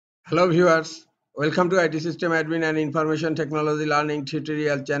Hello viewers, welcome to IT System Admin and Information Technology Learning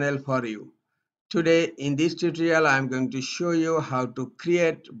tutorial channel for you. Today in this tutorial I am going to show you how to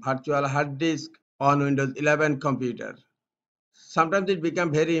create virtual hard disk on Windows 11 computer. Sometimes it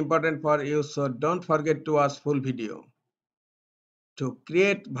becomes very important for you, so don't forget to watch full video. To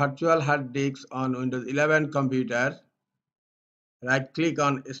create virtual hard disks on Windows 11 computer, right click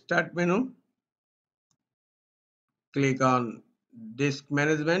on Start menu, click on Disk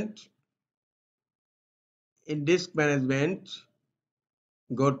Management. In Disk Management,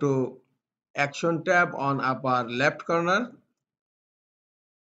 go to Action tab on upper left corner.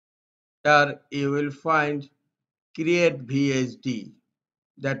 Here you will find Create VHD.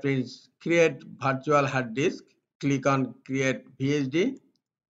 That means Create Virtual Hard Disk. Click on Create VHD.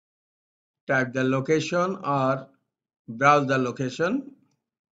 Type the location or browse the location.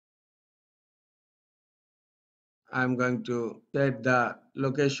 I'm going to set the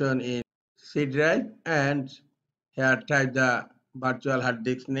location in C drive and here type the virtual hard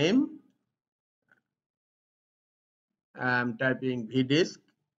disk name. I'm typing vdisk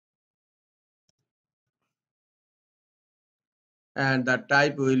and the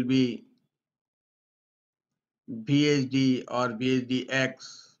type will be VHD or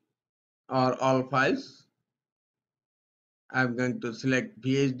VHDX or all files. I'm going to select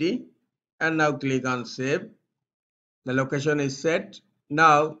VHD and now click on save. The location is set.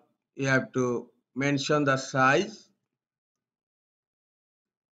 Now you have to mention the size.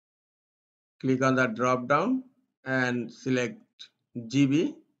 Click on the drop down and select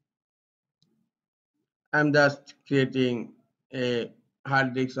GB. I'm just creating a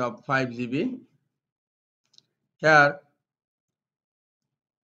hard disk of 5 GB. Here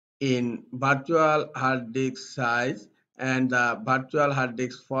in virtual hard disk size and the virtual hard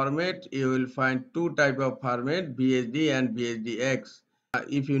disk format, you will find two type of format, VHD and VHDX.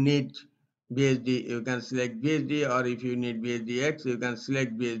 If you need VHD, you can select VHD, or if you need VHDX, you can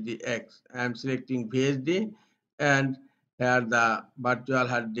select VHDX. I am selecting VHD, and here the virtual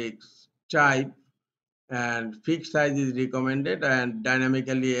hard disk type and fixed size is recommended, and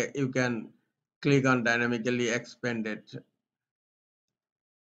dynamically you can click on dynamically expanded.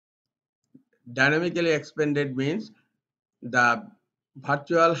 Dynamically expanded means the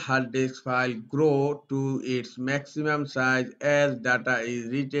virtual hard disk file grow to its maximum size as data is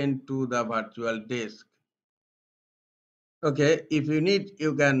written to the virtual disk. Okay, if you need,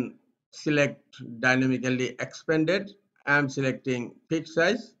 you can select dynamically expanded. I am selecting fixed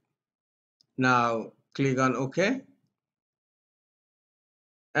size. Now click on OK.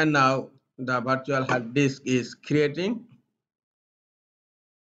 And now the virtual hard disk is creating.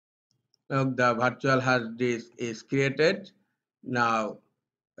 Now the virtual hard disk is created. Now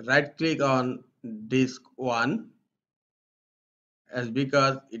right click on disk 1. As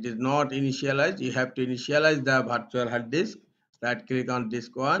because it is not initialized, you have to initialize the virtual hard disk. Right click on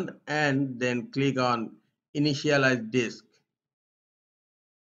disk 1 and then click on initialize disk,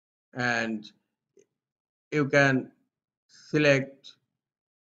 and you can select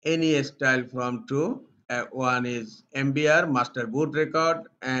any style from two. One is MBR, master boot record,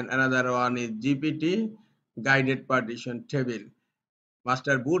 and another one is GPT, guided partition table.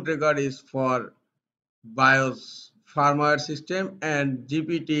 Master boot record is for BIOS firmware system and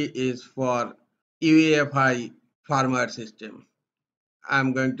GPT is for UEFI firmware system.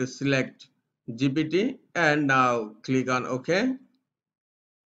 I'm going to select GPT and now click on OK.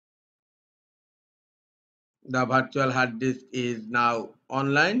 The virtual hard disk is now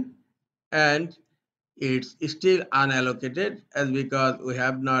online and it's still unallocated, as because we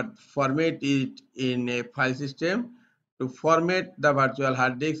have not formatted it in a file system. To format the virtual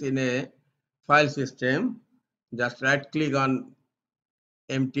hard disk in a file system, just right click on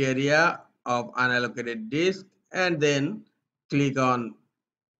empty area of unallocated disk and then click on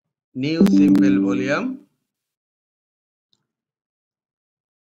new simple volume.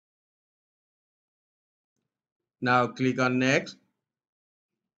 Now click on next.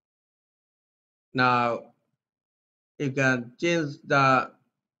 Now you can change the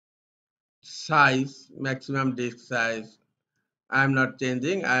size, maximum disk size. I am not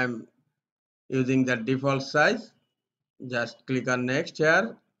changing, I am using the default size. Just click on next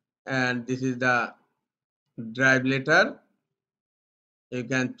here, and this is the drive letter. You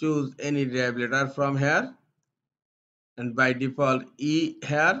can choose any drive letter from here, and by default E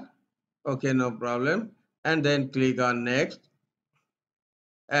here. Okay, no problem. And then click on next,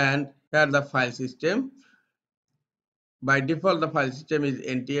 and here the file system. By default the file system is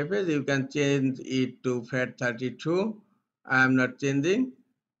NTFS. You can change it to FAT32. I am not changing.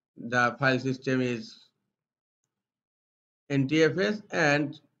 The file system is NTFS,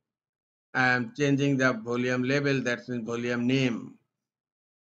 and I am changing the volume label, that's in volume name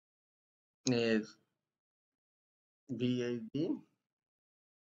is VHD,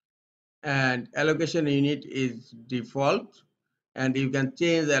 and allocation unit is default, and you can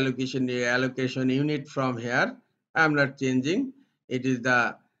change the allocation unit from here. I'm not changing, it is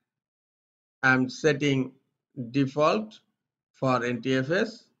the I'm setting default for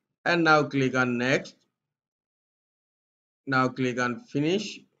NTFS, and now click on next. Now click on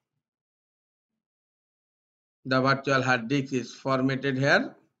finish. The virtual hard disk is formatted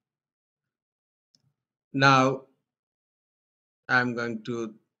here. Now I'm going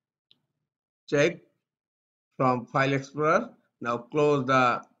to check from File Explorer. Now close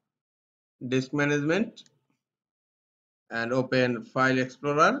the disk management and open File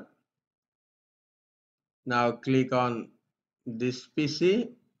Explorer. Now click on this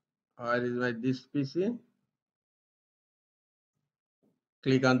PC. Where is my this PC?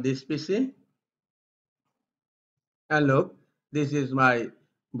 Click on this PC and look, this is my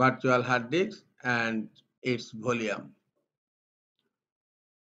virtual hard disk and its volume.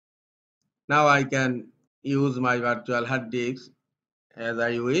 Now I can use my virtual hard disk as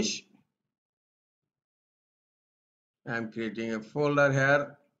I wish. I am creating a folder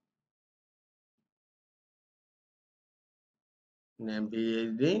here, name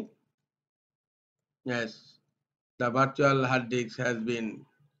VHD. Yes, the virtual hard disk has been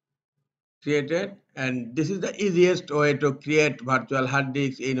created, and this is the easiest way to create virtual hard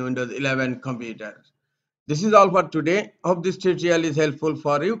disks in Windows 11 computers. This is all for today. Hope this tutorial is helpful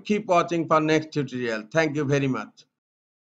for you. Keep watching for next tutorial. Thank you very much.